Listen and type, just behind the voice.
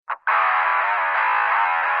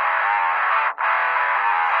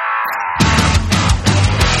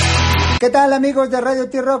¿Qué tal, amigos de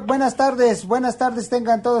Radio T-Rock? Buenas tardes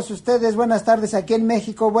tengan todos ustedes, buenas tardes aquí en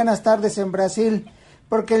México, buenas tardes en Brasil,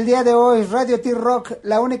 porque el día de hoy Radio T-Rock,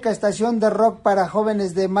 la única estación de rock para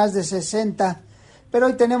jóvenes de más de 60, pero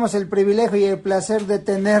hoy tenemos el privilegio y el placer de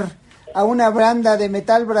tener a una banda de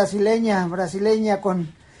metal brasileña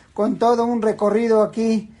con todo un recorrido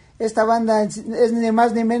aquí. Esta banda es ni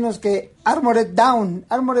más ni menos que Armored Down.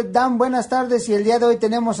 Armored Down, buenas tardes, y el día de hoy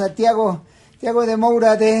tenemos a Tiago de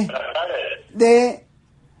Moura de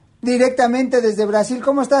directamente desde Brasil.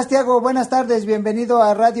 ¿Cómo estás, Tiago? Buenas tardes, bienvenido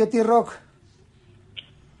a Radio T-Rock.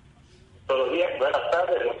 Todo bien, buenas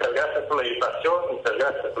tardes, muchas gracias por la invitación, muchas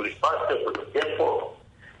gracias por el espacio, por tu tiempo.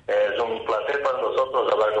 Es un placer para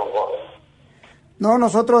nosotros hablar con vos. No,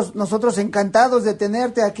 nosotros encantados de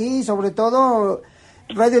tenerte aquí, sobre todo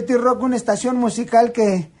Radio T-Rock, una estación musical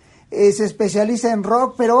que se especializa en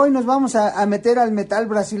rock, pero hoy nos vamos a meter al metal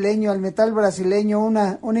brasileño,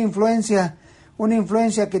 una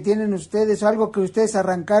influencia que tienen ustedes, algo que ustedes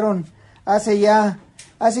arrancaron hace ya,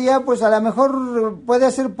 pues a lo mejor puede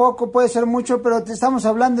ser poco, puede ser mucho, pero te estamos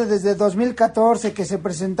hablando desde 2014 que se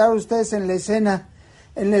presentaron ustedes en la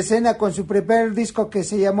escena con su primer disco que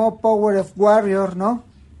se llamó Power of Warrior, ¿no?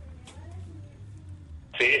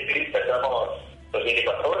 Sí, empezamos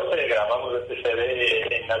 2014, grabamos este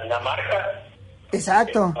CD en la Dinamarca.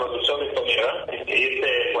 Exacto. Producción de Tommy Ramos, que hice,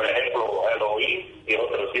 por ejemplo, Halloween y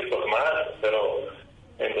otros discos más, pero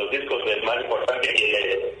en los discos el más importante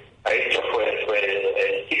que ha hecho fue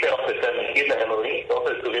Keeper of the Seven Keys de Halloween.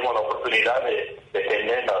 Entonces tuvimos la oportunidad de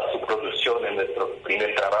tener su producción en nuestro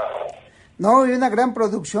primer trabajo. No, y una gran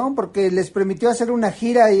producción porque les permitió hacer una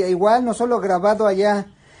gira igual, no solo grabado allá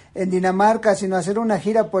en Dinamarca, sino hacer una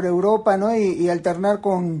gira por Europa, ¿no? Y alternar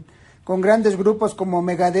con grandes grupos como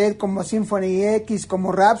Megadeth, como Symphony X,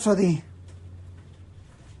 como Rhapsody.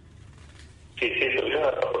 Sí,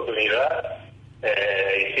 tuvimos la oportunidad.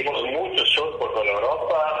 Hicimos muchos shows por toda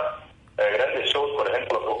Europa, grandes shows, por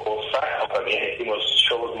ejemplo, con Saxo también hicimos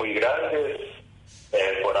shows muy grandes,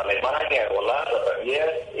 por Alemania, Holanda también,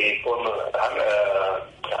 y con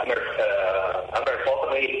Hammer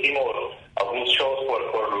hicimos algunos shows por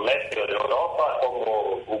el este de Europa,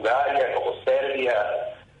 como Bulgaria, como Serbia,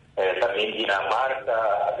 también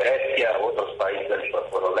Dinamarca, Grecia, otros países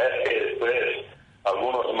por el este, después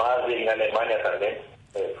algunos más en Alemania también.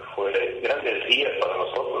 Fue grandes días para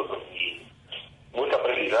nosotros y mucha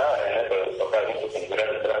aprendizaje para tocar con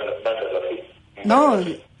grandes así. No,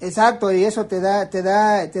 exacto, y eso te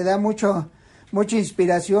da mucha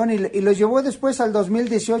inspiración y los llevó después al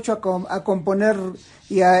 2018 a componer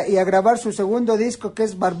y a grabar su segundo disco, que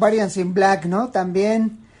es Barbarians in Black, ¿no?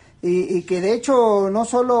 También, y que de hecho no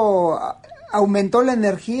solo aumentó la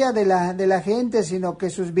energía de la gente, sino que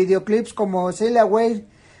sus videoclips como Sail Away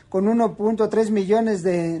con 1.3 millones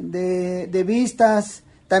de vistas,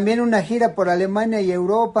 también una gira por Alemania y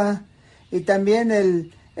Europa, y también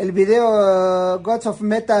el video Gods of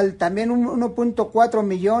Metal, también 1.4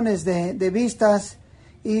 millones de vistas,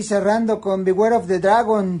 y cerrando con Beware of the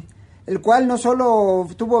Dragon, el cual no solo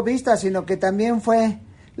tuvo vistas, sino que también fue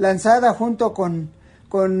lanzada junto con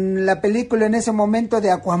la película en ese momento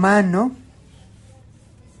de Aquaman, ¿no?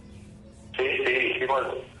 Sí,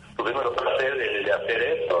 tuvimos el placer de hacer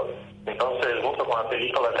esto. Entonces, junto con la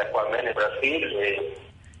película de Aquaman en Brasil,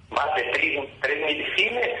 más de 3.000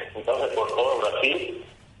 cines, entonces por todo Brasil.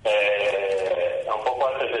 Un poco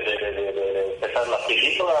antes de empezar la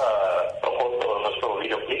película, tocó todo nuestro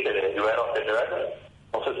videoclip de Beware of the Dragon.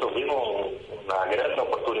 Entonces tuvimos una gran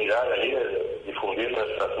oportunidad ahí de difundir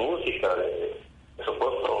nuestras músicas, por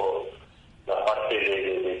supuesto la parte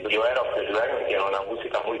de Beware of the Dragon, que era una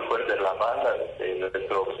música muy fuerte de la banda, de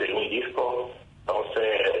nuestro segundo disco.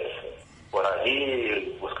 Entonces por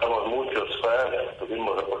allí buscamos muchos fans,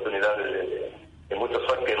 tuvimos la oportunidad de muchos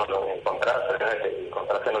fans que nos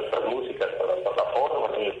encontraste nuestras músicas en las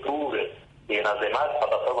plataformas, en YouTube y en las demás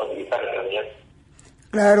plataformas digitales también.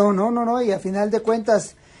 Claro, no, y a final de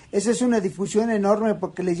cuentas, esa es una difusión enorme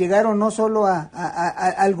porque le llegaron no solo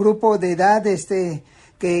al grupo de edad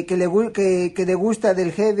que le gusta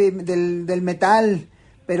del heavy, del metal,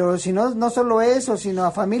 pero no solo eso, sino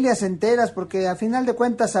a familias enteras, porque a final de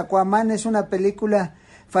cuentas Aquaman es una película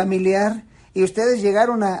familiar y ustedes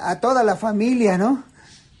llegaron a toda la familia, ¿no?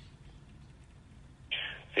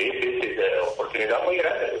 Sí, oportunidad muy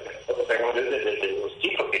grande. Tenemos desde los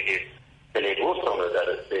chicos que les gustan, ¿verdad?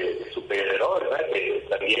 De superhéroes, ¿verdad? Que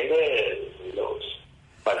también los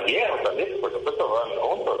más viejos también, por supuesto, van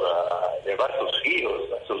juntos a llevar a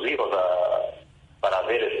sus hijos para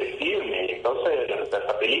ver este filme. Entonces,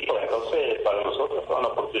 esta película, para nosotros fue una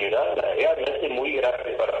oportunidad realmente muy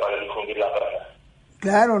grande para difundir la banda.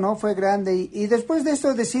 Claro, ¿no? Fue grande. Y después de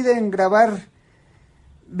esto deciden grabar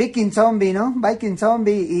Viking Zombie, ¿no? Viking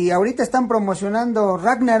Zombie. Y ahorita están promocionando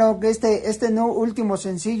Ragnarok, este último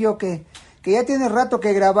sencillo que ya tiene rato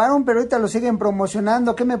que grabaron, pero ahorita lo siguen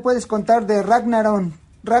promocionando. ¿Qué me puedes contar de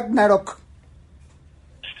Ragnarok?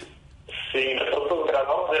 Sí, nosotros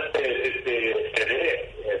grabamos este CD,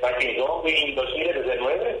 Viking Zombie, en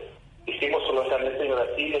 2019. Hicimos su lanzamiento en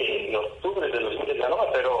Brasil en octubre de 2019,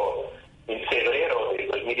 pero en febrero de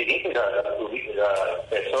 2020 la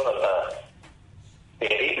persona está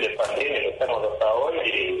terrible pandemia que estamos hasta hoy,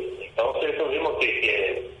 y entonces tuvimos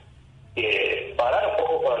que parar un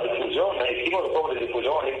poco con la difusión, hicimos un poco de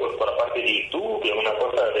difusión ahí por la parte de YouTube, y una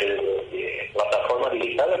cosa de plataforma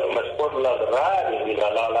digital, pero después las radios y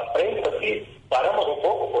la prensa, sí, paramos un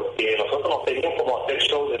poco porque nosotros no teníamos como hacer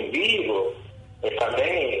shows en vivo,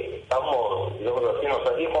 también estamos, no sabíamos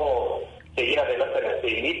cómo seguir adelante en este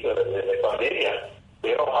inicio de pandemia,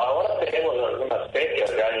 pero ahora tenemos algunas fechas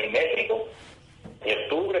ya en México, en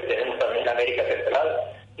octubre, tenemos también en América Central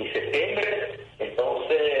en septiembre,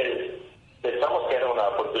 entonces pensamos que era una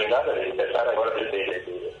oportunidad de empezar ahora desde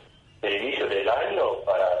el inicio del año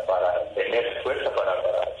para tener fuerza para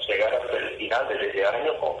llegar hasta el final de este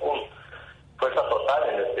año con fuerza total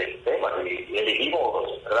en este tema, y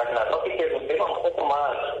elegimos Ragnarok, que es un tema un poco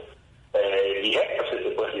más directo, si se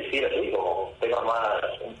puede decir así, como un tema más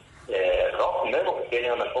rock nuevo, que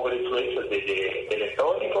tiene un poco de influencia de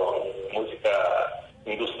electrónico, música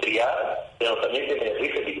industrial, pero también tiene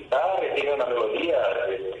riffs de guitarra, tiene una melodía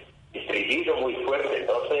de estribillo muy fuerte,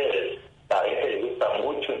 entonces a la gente le gusta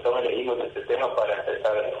mucho, entonces elegimos este tema para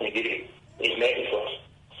empezar a difundir en México.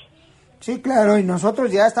 Sí, claro, y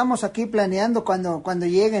nosotros ya estamos aquí planeando cuando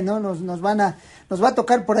llegue, ¿no? Nos va a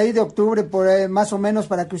tocar por ahí de octubre, más o menos,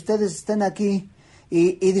 para que ustedes estén aquí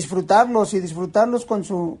y disfrutarlos con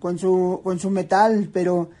su metal,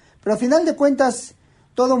 pero a final de cuentas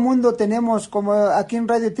todo mundo tenemos, como aquí en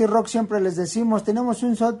Radio T-Rock siempre les decimos, tenemos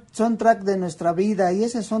un soundtrack de nuestra vida, y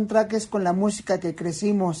ese soundtrack es con la música que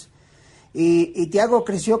crecimos. Y Thiago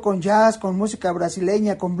creció con jazz, con música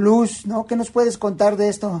brasileña, con blues, ¿no? ¿Qué nos puedes contar de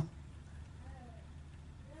esto?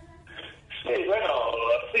 Sí, bueno,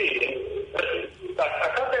 sí.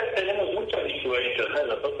 Acá tenemos muchas influencias, ¿no?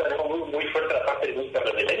 Nosotros tenemos muy fuerte la parte de música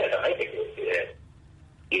brasileña también,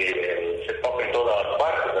 que se toca en todas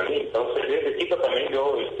partes también. Entonces, desde chico también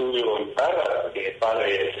yo estudio guitarra, porque mi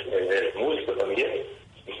padre es músico también.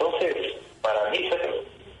 Entonces, para mí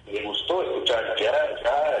me gustó escuchar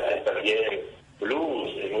jazz, también blues,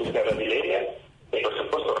 música brasileña, y por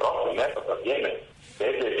supuesto rock, metal también.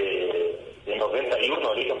 Desde 91,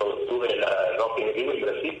 ahorita cuando estuve en la Rock in Rio en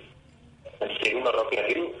Brasil, el segundo Rock in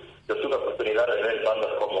Rio, yo tuve la oportunidad de ver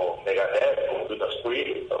bandas como Megadeth, como Judas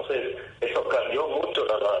Priest, entonces eso cambió mucho,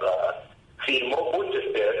 firmó mucho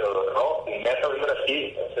este rock y metal en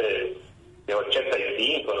Brasil, entonces de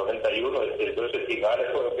 85, 91, estos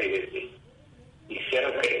festivales fueron que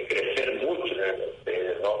hicieron crecer mucho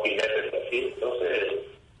el rock y metal en Brasil, entonces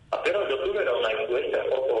apenas yo tuve una influencia un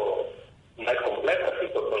poco más compleja, así,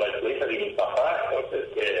 con la influencia de mi papá,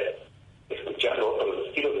 entonces escuchando otros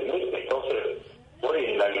estilos de música, entonces hoy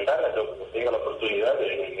en la guitarra yo tengo la oportunidad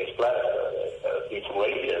de mezclar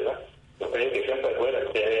influencias, ¿no? Yo creo que siempre es bueno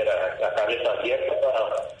tener la cabeza abierta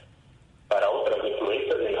para otras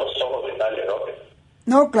influencias y no solo metal y rock.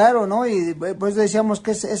 No, claro, ¿no? Y pues decíamos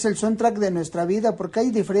que es el soundtrack de nuestra vida, porque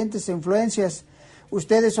hay diferentes influencias.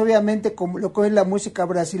 Ustedes obviamente como lo que es la música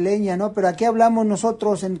brasileña, ¿no? Pero aquí hablamos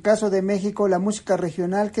nosotros, en el caso de México, la música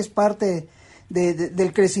regional, que es parte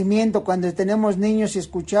del crecimiento cuando tenemos niños y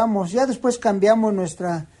escuchamos. Ya después cambiamos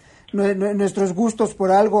nuestros gustos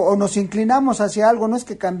por algo o nos inclinamos hacia algo, no es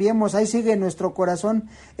que cambiemos, ahí sigue nuestro corazón,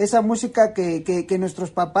 esa música que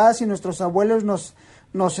nuestros papás y nuestros abuelos nos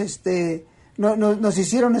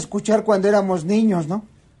hicieron escuchar cuando éramos niños, ¿no?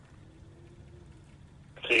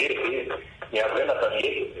 Sí, mi abuela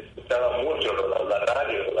también escuchaba mucho las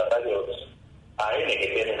radios AM que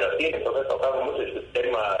tienen así, entonces tocamos muchos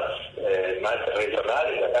temas más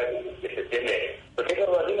regionales acá que se tiene, porque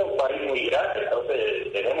Brasil es un país muy grande,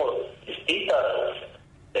 entonces tenemos distintas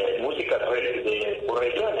músicas por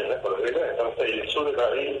regiones, ¿no? Por regiones, entonces el sur de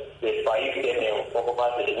Brasil, del país, tiene un poco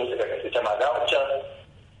más de música que se llama gaucha,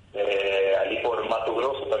 allí por Mato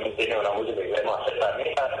Grosso también tiene una música que se llama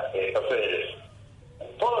sertaneja, entonces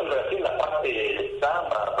todo el Brasil, la parte de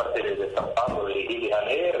samba, la parte de São Paulo, de Rio de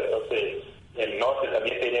Janeiro, entonces el norte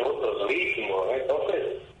también tiene otros ritmos, ¿no?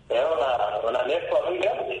 Entonces era una mezcla muy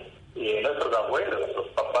grande, y nuestros abuelos, nuestros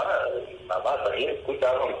papás, mamás también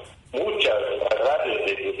escucharon muchas radios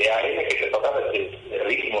de AM que se tocaban de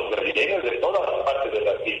ritmos brasileños de todas las partes de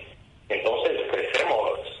Brasil. Entonces crecemos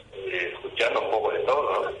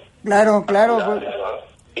Claro, claro.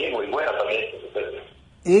 Sí, muy buena también.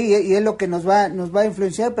 Y es lo que nos va a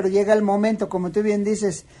influenciar, pero llega el momento, como tú bien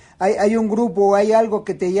dices, hay un grupo, hay algo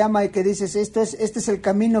que te llama y que dices, este es el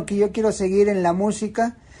camino que yo quiero seguir en la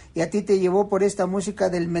música, y a ti te llevó por esta música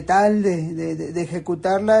del metal, de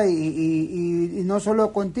ejecutarla, y no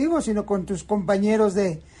solo contigo, sino con tus compañeros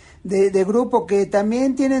de grupo, que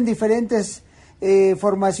también tienen diferentes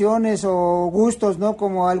formaciones o gustos, ¿no?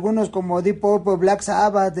 Como algunos como Deep Purple, Black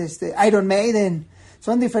Sabbath, Iron Maiden,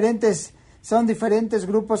 son diferentes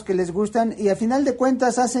grupos que les gustan, y a final de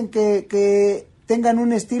cuentas hacen que tengan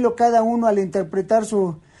un estilo cada uno al interpretar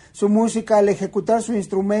su música, al ejecutar su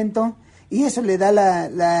instrumento, y eso le da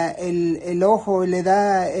el ojo, le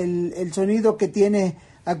da el sonido que tiene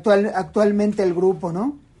actualmente el grupo,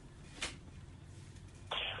 ¿no?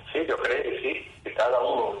 Sí, yo creo que sí, que cada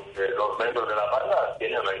uno de los miembros de la banda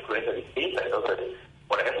tiene una influencia distinta. Entonces,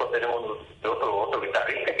 por ejemplo, tenemos otro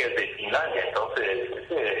guitarrista que es de Finlandia,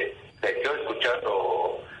 entonces se quedó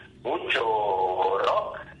escuchando mucho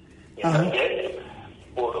rock, y también,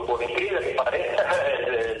 por increíble que parezca,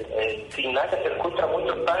 en Finlandia se escucha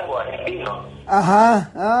mucho tango argentino.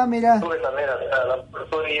 Ajá, mira. Tuve también la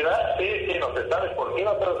oportunidad, sí, no se sabe por qué,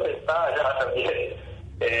 pero se está allá también.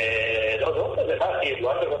 Los otros demás, sí,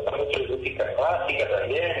 Eduardo gusta mucho de música clásica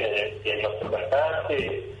también, el nuestro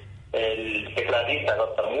cantante, el tecladista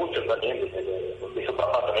gusta mucho también, porque su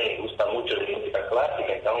papá también le gusta mucho de música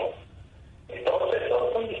clásica, entonces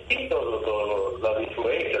son distintos las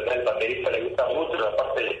influencias, ¿no? El baterista le gusta mucho la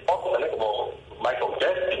parte de pop, ¿no? Como Michael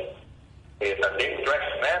Jackson, también thrash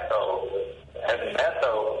metal, heavy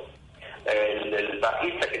metal, el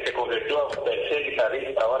bajista que se convirtió a tercer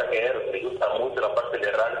guitarrista ahora que le gusta mucho la parte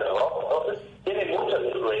de rock, entonces tiene muchas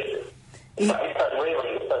influencias. El bajista nuevo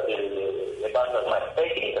le gusta de bandas más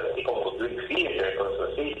técnicas, así como Dream Theater, cosas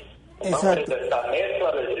así. Entonces esta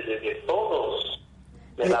mezcla de todos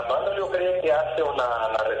de la banda, yo creo que hace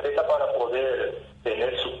una receta para poder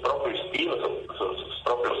tener su propio estilo, sus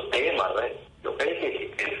propios temas, ¿no? Yo creo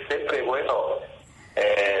que siempre es bueno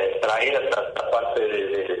traer esta parte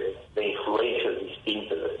de influencias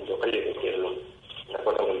distintas. Yo creo que es una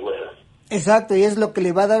cosa muy buena. Exacto, y es lo que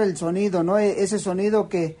le va a dar el sonido, ¿no? Ese sonido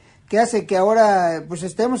que hace que ahora pues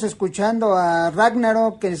estemos escuchando a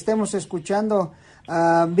Ragnarok, que estemos escuchando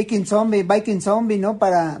a Viking Zombie, ¿no?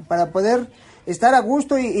 Para poder estar a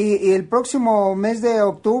gusto y el próximo mes de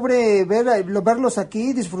octubre verlos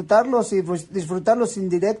aquí, disfrutarlos y pues disfrutarlos en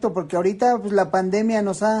directo, porque ahorita pues la pandemia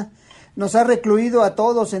nos ha recluido a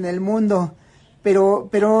todos en el mundo,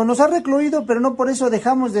 pero nos ha recluido, pero no por eso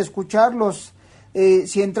dejamos de escucharlos.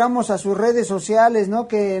 Si entramos a sus redes sociales, ¿no?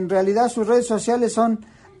 Que en realidad sus redes sociales son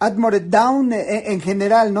Armored Down en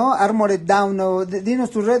general, ¿no? Armored Down, ¿no?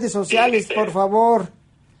 Dinos tus redes sociales, por favor.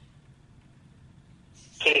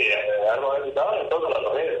 Sí, Armored Down en todas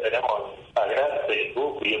las redes. Tenemos Instagram,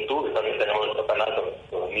 Facebook, YouTube, también tenemos nuestro canal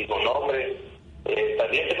con el mismo nombre.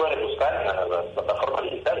 También se puede buscar en las plataformas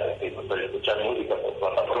digitales, se puede escuchar música por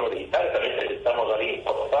plataformas digitales. También estamos ahí en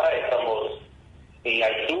Spotify, estamos en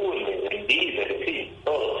iTunes, en Deezer, sí,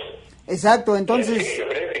 todos. Exacto, entonces... Sí, yo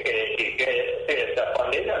creo que esta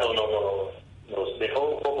pandemia nos dejó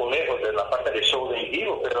un poco lejos de la parte de show en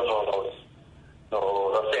vivo, pero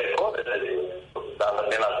nos acercó de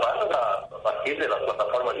las bandas a partir de las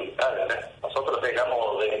plataformas digitales, ¿eh? Nosotros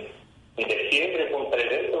llegamos en diciembre con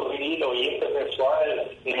 300,000 oyentes mensuales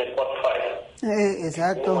en Spotify.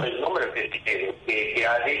 Exacto. Como el número que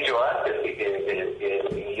has dicho antes, que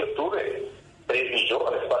en YouTube 3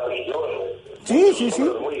 millones, 4 millones. Sí.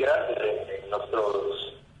 Muy grandes en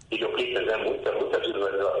nuestros videoclips, de muchas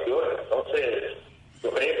visualizaciones. Entonces,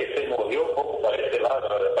 yo creo que se movió un poco para este lado,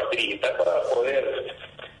 la parte digital, para poder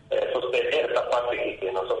sostener esta parte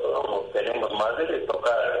que nosotros no tenemos más de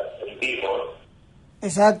tocar en vivo, ¿no?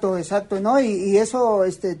 Exacto, ¿no? Y eso,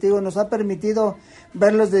 te digo, nos ha permitido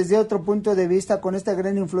verlos desde otro punto de vista con esta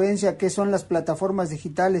gran influencia que son las plataformas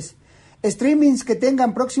digitales. Streamings que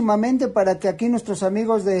tengan próximamente para que aquí nuestros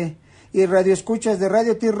amigos y radioescuchas de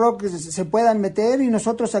Radio T-Rock se puedan meter y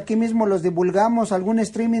nosotros aquí mismo los divulgamos, algún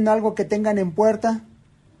streaming, algo que tengan en puerta.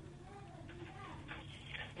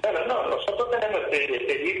 Bueno, no, nosotros tenemos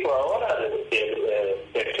este disco ahora,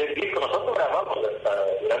 tercer disco, nosotros grabamos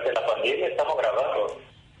durante la pandemia, estamos grabando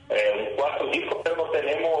un cuarto disco, pero no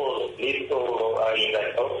tenemos listo ainda.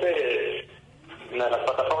 Entonces, en las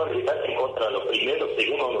plataformas digitales se encuentran los primeros,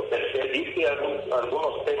 segundos, tercer disco y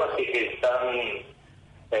algunos temas que están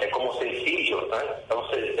como sencillos, ¿no?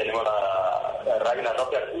 Entonces tenemos la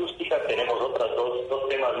Ragnarok acústica, tenemos otras dos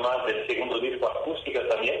temas más del segundo disco acústica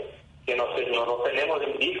también, que no tenemos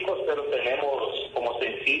en discos, pero tenemos como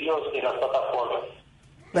sencillos en las plataformas.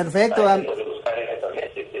 Perfecto. Ahí puede buscar eso también.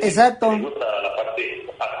 Exacto. Si le gusta la parte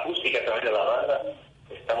acústica también de la banda,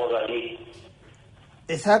 estamos allí.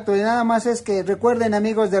 Exacto, y nada más es que recuerden,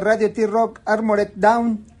 amigos de Radio T-Rock, Armored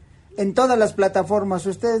Down, en todas las plataformas.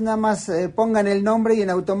 Ustedes nada más pongan el nombre y en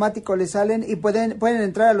automático les salen y pueden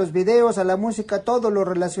entrar a los videos, a la música, todo lo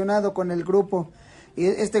relacionado con el grupo. Y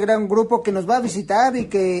este gran grupo que nos va a visitar y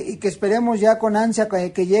que esperemos ya con ansia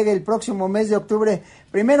que llegue el próximo mes de octubre.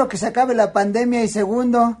 Primero, que se acabe la pandemia y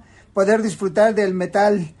segundo, poder disfrutar del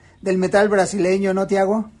metal brasileño, ¿no,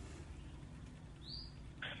 Tiago?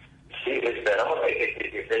 Sí, esperamos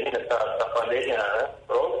que termine esta pandemia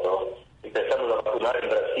pronto. Empezamos a vacunar en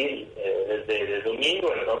Brasil desde el domingo,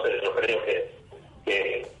 entonces yo creo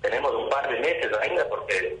que tenemos un par de meses ainda,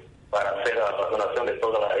 porque para hacer la vacunación de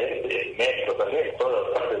toda la gente, México también, en todas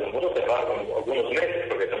las partes del mundo, se van algunos meses,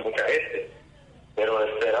 porque son mucha gente. Pero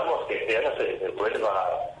esperamos que este año se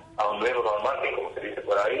vuelva a un nuevo normal, que como se dice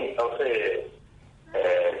por ahí. Entonces,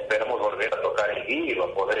 esperamos volver a tocar en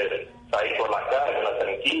vivo, poder salir por la calle más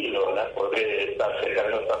tranquilo, ¿no? Poder estar cerca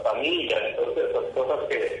de nuestra familia. Entonces, esas cosas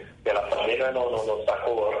que la pandemia no nos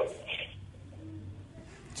sacó, ¿no?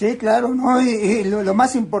 Sí, claro, ¿no? Y lo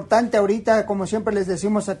más importante ahorita, como siempre les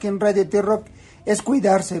decimos aquí en Radio T-Rock, es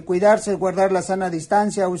cuidarse, guardar la sana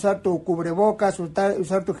distancia, usar tu cubrebocas,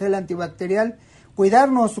 usar tu gel antibacterial,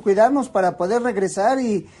 cuidarnos para poder regresar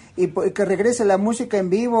y que regrese la música en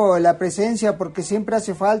vivo, la presencia, porque siempre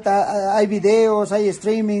hace falta. Hay videos, hay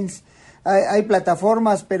streamings, hay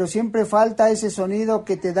plataformas, pero siempre falta ese sonido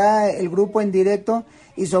que te da el grupo en directo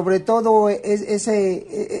y sobre todo ese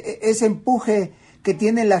empuje que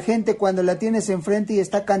tiene la gente cuando la tienes enfrente y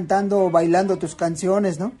está cantando o bailando tus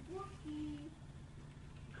canciones, ¿no?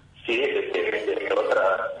 Sí, es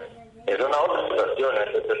una otra situación.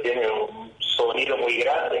 Entonces tiene un sonido muy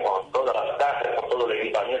grande con todas las cajas, con todo el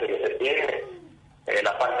equipamiento que se tiene,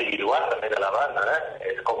 la parte visual también de la banda, ¿no?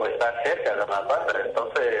 Es como estar cerca de la banda,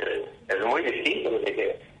 entonces es muy distinto,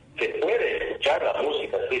 porque se puede escuchar la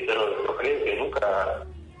música, sí, pero yo creo que nunca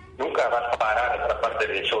va a parar esta parte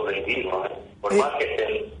del show de vivo, ¿no? Por más que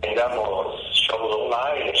tengamos shows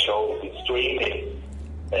online, shows de streaming,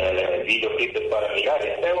 videoclips para mirar,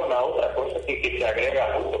 esta es una otra cosa que se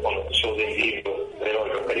agrega junto con el show de vivo, pero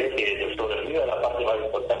yo creo que el show de vivo es la parte más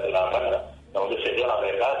importante de la banda, donde se dio la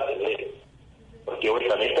verdad, porque hoy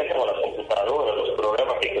también tenemos las computadoras, los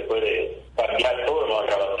programas que se puede cambiar todo en las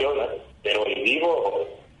grabaciones, pero en vivo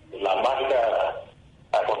la magia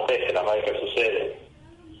acontece, la magia sucede.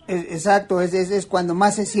 Exacto, es cuando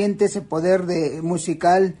más se siente ese poder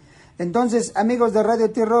musical. Entonces, amigos de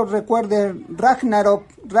Radio T-Rock, recuerden Ragnarok,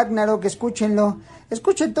 escuchen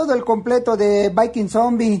todo el completo de Viking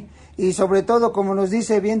Zombie y sobre todo, como nos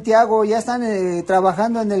dice bien Tiago, ya están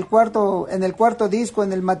trabajando en el cuarto disco,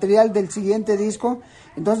 en el material del siguiente disco.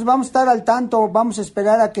 Entonces vamos a estar al tanto, vamos a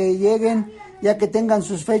esperar a que lleguen, ya que tengan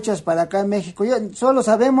sus fechas para acá en México. Ya solo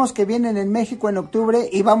sabemos que vienen en México en octubre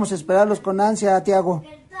y vamos a esperarlos con ansia, Tiago.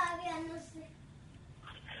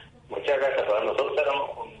 Muchas gracias. Para nosotros era un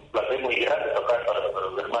placer muy grande tocar para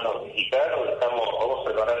los hermanos mexicanos. Vamos a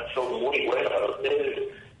preparar un show muy bueno para ustedes.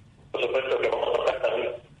 Por supuesto que vamos a tocar también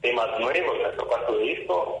temas nuevos en nuestro cuarto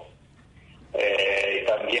disco. Y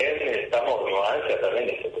también estamos con ansia también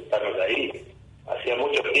de estarnos ahí. Hacía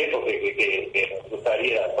mucho tiempo que nos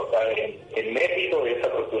gustaría tocar en México esa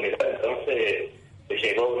oportunidad. Entonces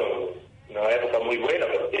llegó una época muy buena,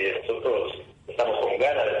 porque nosotros estamos con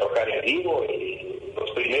ganas de tocar en vivo y los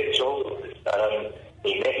primeros shows estarán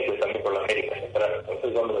en México y también por la América Central.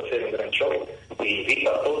 Entonces vamos a hacer un gran show y invito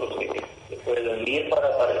a todos que puedan ir para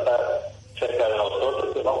estar cerca de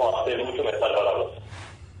nosotros, que vamos a hacer mucho metal para la voz.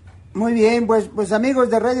 Muy bien, pues amigos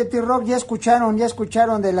de Radio T-Rock, ya escucharon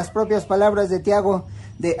de las propias palabras de Tiago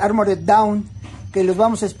de Armored Down, que los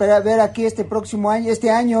vamos a esperar ver aquí este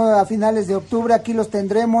año a finales de octubre. Aquí los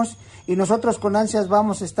tendremos y nosotros con ansias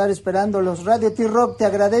vamos a estar esperándolos. Radio T-Rock te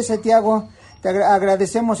agradece, Tiago, te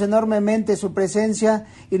agradecemos enormemente su presencia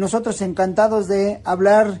y nosotros encantados de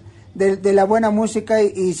hablar de la buena música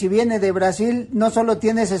y si viene de Brasil, no solo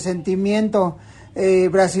tiene ese sentimiento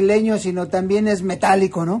brasileño, sino también es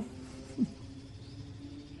metálico, ¿no?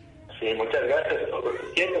 Sí, muchas gracias por tu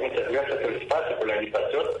tiempo, muchas gracias por el espacio, por la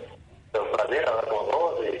invitación. Es un placer hablar con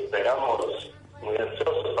vos y esperamos muy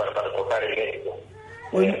ansiosos para tocar en México.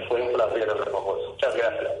 Fue un placer hablar con vos. Muchas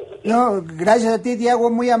gracias. No, gracias a ti, Tiago,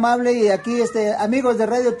 muy amable. Y aquí, amigos de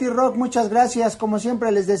Radio T-Rock, muchas gracias. Como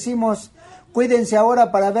siempre les decimos, cuídense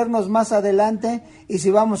ahora para vernos más adelante. Y si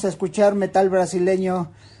vamos a escuchar metal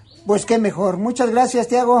brasileño, pues qué mejor. Muchas gracias,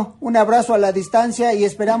 Tiago. Un abrazo a la distancia y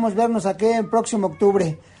esperamos vernos aquí el próximo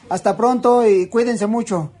octubre. Hasta pronto y cuídense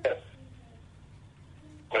mucho.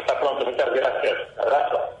 muchas gracias.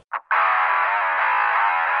 Abrazo.